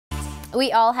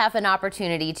We all have an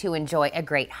opportunity to enjoy a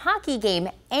great hockey game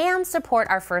and support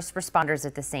our first responders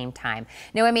at the same time.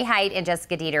 Nohemy Hite and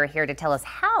Jessica Deater are here to tell us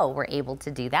how we're able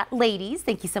to do that. Ladies,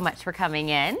 thank you so much for coming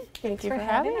in. Thank you for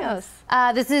having us.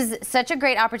 This is such a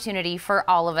great opportunity for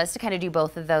all of us to kind of do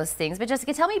both of those things. But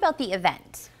Jessica, tell me about the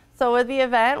event. So with the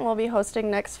event, we'll be hosting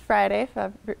next Friday,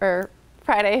 November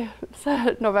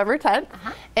 10th,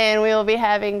 and we will be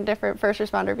having different first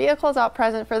responder vehicles out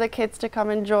present for the kids to come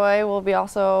enjoy. We'll be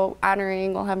also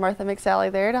we'll have Martha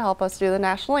McSally there to help us do the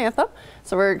national anthem.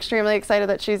 So we're extremely excited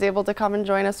that she's able to come and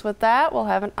join us with that. We'll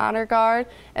have an honor guard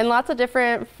and lots of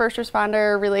different first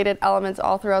responder related elements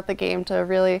all throughout the game to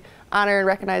really honor and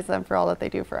recognize them for all that they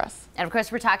do for us. And of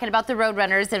course, we're talking about the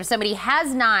Roadrunners. And if somebody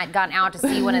has not gone out to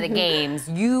see one of the games,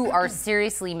 you are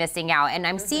seriously missing out. And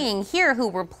I'm seeing here who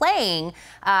we're playing.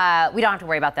 We don't have to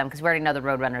worry about them because we already know the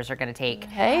Roadrunners are going to take.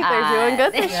 Hey, they're doing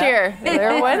good this year.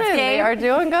 They're winning. They are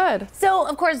doing good. So,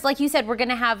 of course, like you said, we're going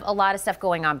to have a lot of stuff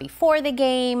going on before the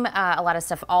game, a lot of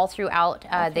stuff all throughout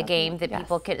the game that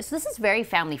people could. So this is very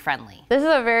family friendly. This is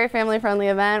a very family friendly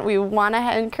event. We want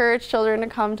to encourage children to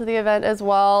come to the event as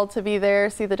well, to be there,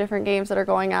 see the different games that are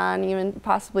going on, even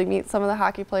possibly meet some of the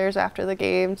hockey players after the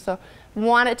game. So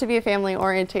want it to be a family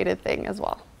oriented thing as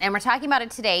well. And we're talking about it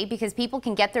today because people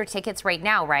can get their tickets right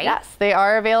now, right? Yes, they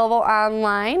are available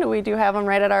online. We do have them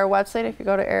right at our website if you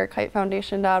go to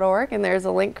erikhitefoundation.org, and there's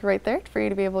a link right there for you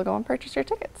to be able to go and purchase your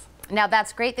tickets. Now,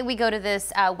 that's great that we go to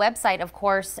this website, of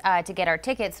course, to get our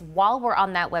tickets. While we're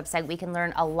on that website, we can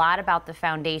learn a lot about the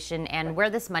foundation and where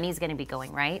this money is going to be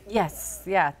going, right? Yes,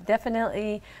 yeah,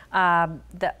 definitely.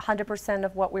 The 100%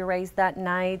 of what we raised that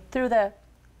night through the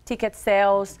ticket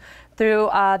sales, through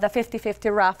the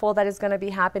 50-50 raffle that is going to be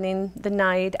happening the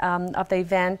night of the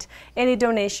event. Any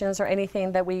donations or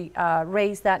anything that we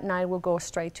raise that night will go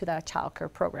straight to the child care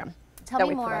program. Tell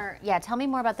me more. Yeah, tell me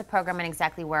more about the program and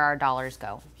exactly where our dollars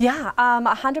go. Yeah,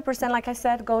 100%, like I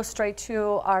said, goes straight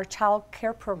to our child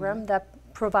care program that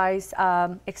provides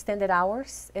extended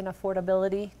hours and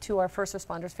affordability to our first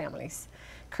responders families.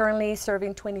 Currently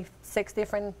serving 26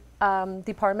 different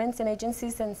departments and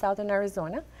agencies in Southern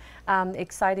Arizona.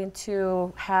 Exciting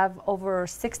to have over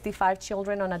 65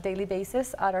 children on a daily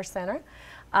basis at our center.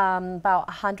 About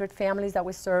 100 families that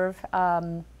we serve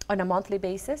on a monthly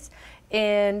basis,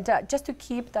 and just to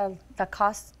keep the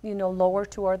cost, lower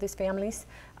toward these families,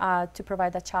 to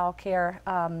provide the child care,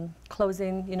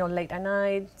 closing, late at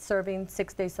night, serving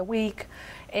 6 days a week,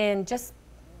 and just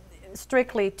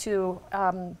strictly to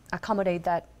accommodate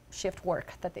that shift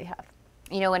work that they have.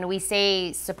 When we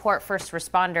say support first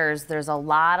responders, there's a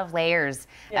lot of layers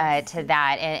to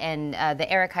that. And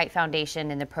the Erik Hite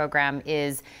Foundation and the program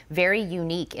is very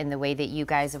unique in the way that you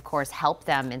guys, of course, help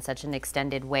them in such an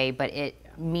extended way. But it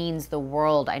means the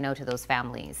world, I know, to those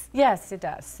families. Yes, it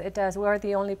does. It does. We're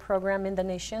the only program in the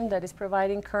nation that is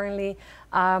providing currently,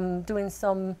 doing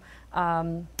some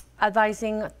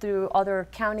advising through other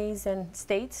counties and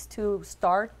states to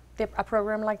start a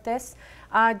program like this,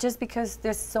 just because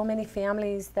there's so many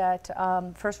families that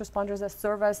first responders that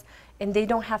serve us, and they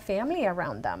don't have family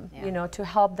around them, to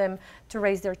help them to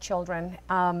raise their children,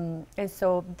 and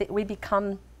so we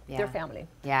become their family.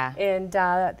 Yeah. And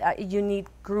a unique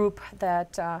group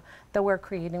that we're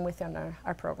creating within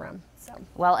our program. So.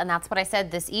 Well, and that's what I said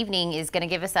this evening is going to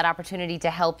give us that opportunity to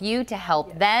help you, to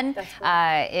help them.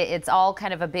 It's all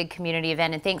kind of a big community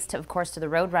event, and thanks to, of course, to the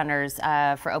Roadrunners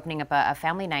for opening up a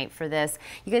family night for this.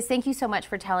 You guys, thank you so much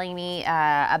for telling me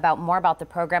more about the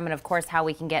program and, of course, how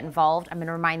we can get involved. I'm going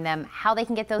to remind them how they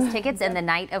can get those tickets and the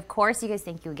night, of course. You guys,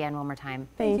 thank you again one more time.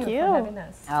 Thank you for having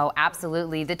us. Oh,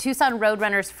 absolutely. The Tucson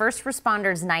Roadrunners First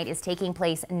Responders Night is taking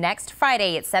place next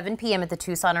Friday at 7 p.m. at the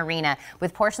Tucson Arena,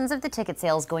 with portions of the ticket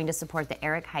sales going to support the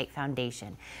Erik Hite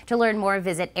Foundation. To learn more,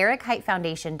 visit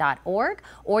erikhitefoundation.org,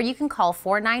 or you can call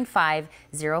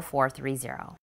 495-0430.